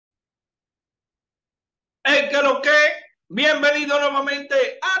Que lo que, bienvenido nuevamente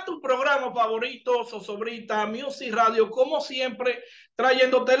a tu programa favorito, Sosobrita Music Radio, como siempre,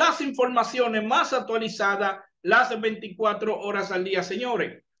 trayéndote las informaciones más actualizadas las 24 horas al día.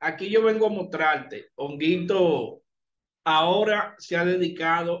 Señores, aquí yo vengo a mostrarte, Onguito ahora se ha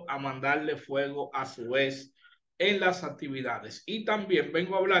dedicado a mandarle fuego a su vez en las actividades. Y también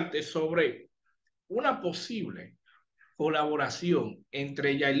vengo a hablarte sobre una posible colaboración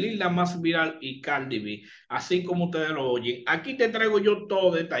entre Yailin, la más viral, y Cardi B, así como ustedes lo oyen. Aquí te traigo yo todo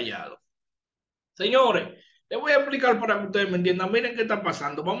detallado. Señores, les voy a explicar para que ustedes me entiendan. Miren qué está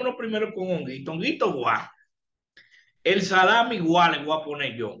pasando. Vámonos primero con Onguito. Onguito, guau. El salami igual le voy a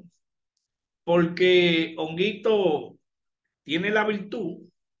poner yo, porque Onguito tiene la virtud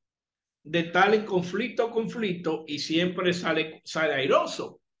de estar en conflicto a conflicto y siempre sale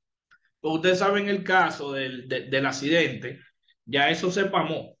airoso. Pues ustedes saben el caso del accidente, ya eso se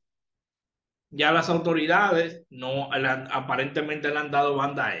pamó. Ya las autoridades no aparentemente le han dado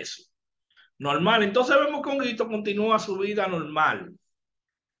banda a eso. Normal. Entonces vemos que Honguito continúa su vida normal,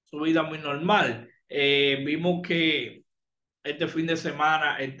 su vida muy normal. Vimos que este fin de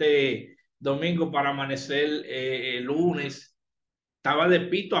semana, este domingo para amanecer el lunes, estaba de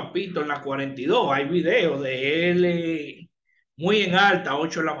pito a pito en la 42. Hay videos de él muy en alta,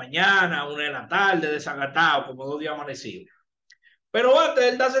 8 de la mañana, 1 de la tarde, desagatado, como 2 días amanecidos. Pero antes de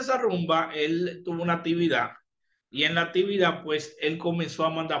él darse esa rumba, él tuvo una actividad y en la actividad, pues, él comenzó a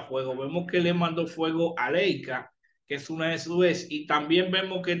mandar fuego. Vemos que le mandó fuego a Aleica, que es una de sus ex, y también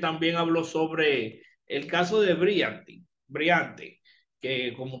vemos que también habló sobre el caso de Briante,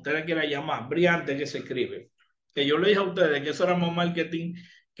 que como ustedes quieran llamar, Briante que se escribe. Que yo le dije a ustedes que eso era más marketing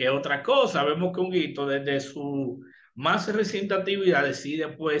que otra cosa. Vemos que Honguito, desde su más reciente actividad, decide,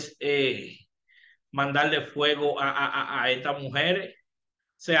 pues, mandarle fuego a estas mujeres. O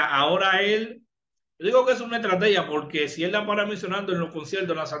sea, ahora él, yo digo que es una estrategia porque si él la para mencionando en los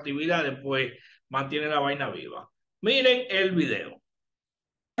conciertos, en las actividades, pues mantiene la vaina viva. Miren el video.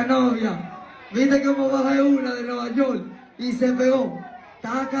 Novia, viste cómo bajé una de Nueva York y se pegó.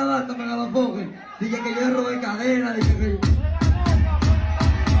 Estaba acabándome a los foques. Dije que yo robé cadena, dije que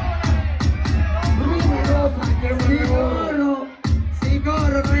si corro, si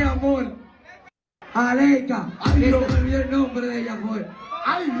corro no hay amor. Aleica, que se me olvidó el nombre de ella fue.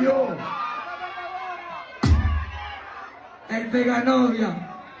 ¡Ay Dios! El pega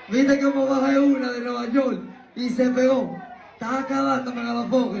novia. Viste cómo bajé una de Nueva York y se pegó. Estaba acabándome a los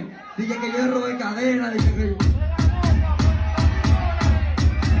foques. Dije que yo robé cadena, dije que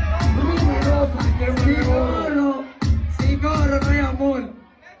si corro no hay amor.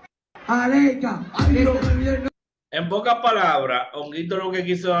 Aleica, que se me olvidó el nombre. En pocas palabras, Honguito lo que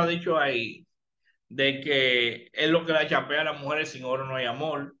quiso ha dicho ahí, de que es lo que la chapea a las mujeres: sin oro no hay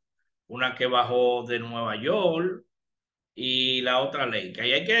amor. Una que bajó de Nueva York y la otra ley. Que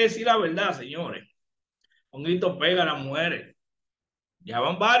ahí hay que decir la verdad, señores. Honguito pega a las mujeres. Ya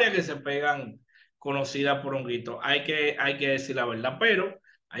van varias que se pegan conocidas por Honguito. Hay que decir la verdad, pero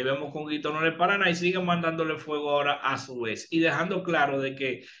ahí vemos que Honguito no le para nada y sigue mandándole fuego ahora a su vez. Y dejando claro de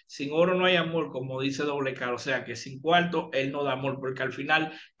que sin oro no hay amor, como dice Doble Cara. O sea que sin cuarto él no da amor, porque al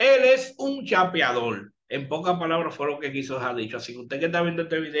final él es un chapeador. En pocas palabras fue lo que quiso dejar dicho. Así que usted que está viendo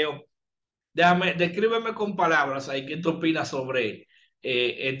este video, descríbeme con palabras ahí qué tú opinas sobre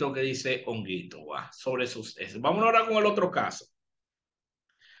esto que dice Honguito, sobre sus. Vamos ahora con el otro caso.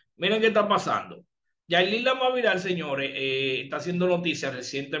 Miren qué está pasando. Yailin, la más viral, señores, está haciendo noticias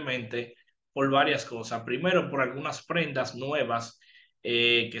recientemente por varias cosas. Primero, por algunas prendas nuevas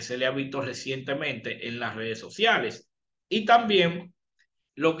que se le ha visto recientemente en las redes sociales. Y también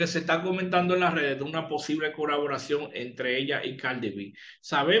lo que se está comentando en las redes de una posible colaboración entre ella y Cardi B.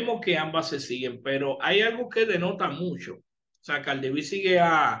 Sabemos que ambas se siguen, pero hay algo que denota mucho. O sea, Cardi B sigue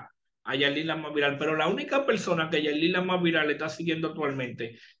a Yailin, la más viral, pero la única persona que Yailin, la más viral, está siguiendo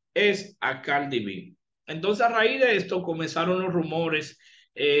actualmente es a Cardi B. Entonces, a raíz de esto comenzaron los rumores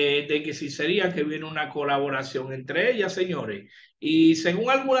de que si sería que viene una colaboración entre ellas, señores. Y según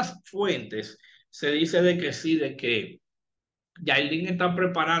algunas fuentes, se dice de que sí, de que Yailin está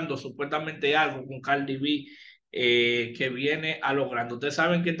preparando supuestamente algo con Cardi B que viene a logrando. Ustedes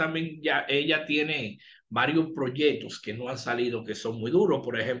saben que también ya ella tiene varios proyectos que no han salido, que son muy duros.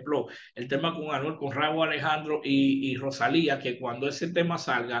 Por ejemplo, el tema con Anuel, con Raúl Alejandro y Rosalía, que cuando ese tema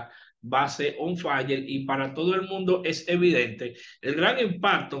salga va a ser on fire y para todo el mundo es evidente el gran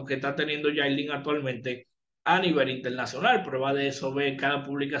impacto que está teniendo Yailin actualmente a nivel internacional. Prueba de eso ve cada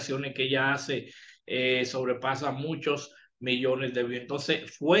publicación que ella hace, sobrepasa muchos millones de views.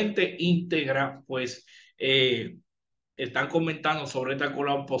 Entonces, fuente íntegra, pues, están comentando sobre esta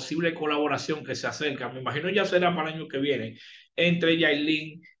posible colaboración que se acerca. Me imagino ya será para el año que viene entre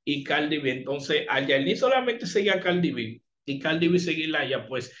Yailin y Cardi B. Entonces, a Yailin solamente seguir a Cardi B y Cardi B seguirla a ella,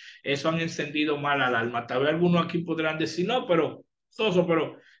 pues eso han encendido mal al alma. Tal vez algunos aquí podrán decir, no, pero Soso,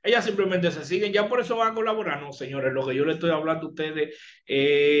 pero ellas simplemente se siguen, ya por eso van a colaborar. No, señores, lo que yo le estoy hablando a ustedes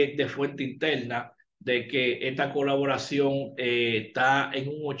de fuente interna, de que esta colaboración está en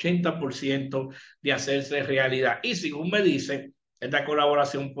un 80% de hacerse realidad. Y según me dice, esta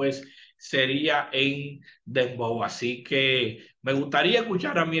colaboración pues sería en Dembow. Así que me gustaría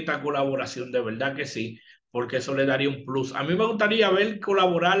escuchar a mí esta colaboración, de verdad que sí, porque eso le daría un plus. A mí me gustaría ver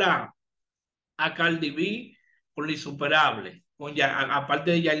colaborar a Cardi B con la insuperable,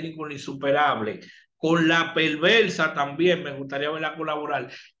 aparte de Yailin con la insuperable, con la perversa también me gustaría verla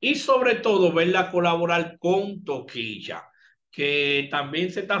colaborar y sobre todo verla colaborar con Toquilla, que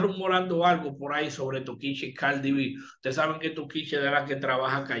también se está rumorando algo por ahí sobre Toquilla y Cardi B. Ustedes saben que Toquilla es de la que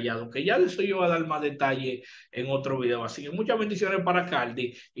trabaja callado, que ya de eso yo voy a dar más detalle en otro video. Así que muchas bendiciones para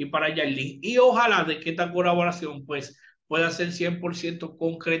Cardi y para Yailin y ojalá de que esta colaboración pues pueda ser 100%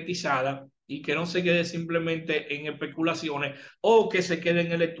 concretizada y que no se quede simplemente en especulaciones o que se quede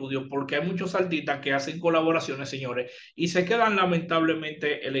en el estudio, porque hay muchos artistas que hacen colaboraciones, señores, y se quedan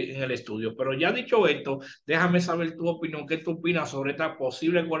lamentablemente en el estudio. Pero ya dicho esto, déjame saber tu opinión, qué tú opinas sobre esta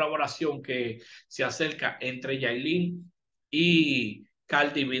posible colaboración que se acerca entre Yailin y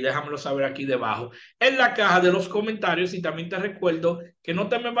Cardi B. Déjamelo saber aquí debajo en la caja de los comentarios y también te recuerdo que no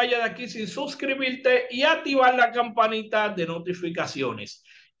te me vayas de aquí sin suscribirte y activar la campanita de notificaciones.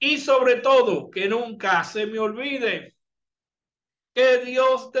 Y sobre todo, que nunca se me olvide que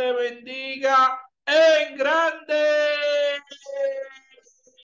Dios te bendiga en grande.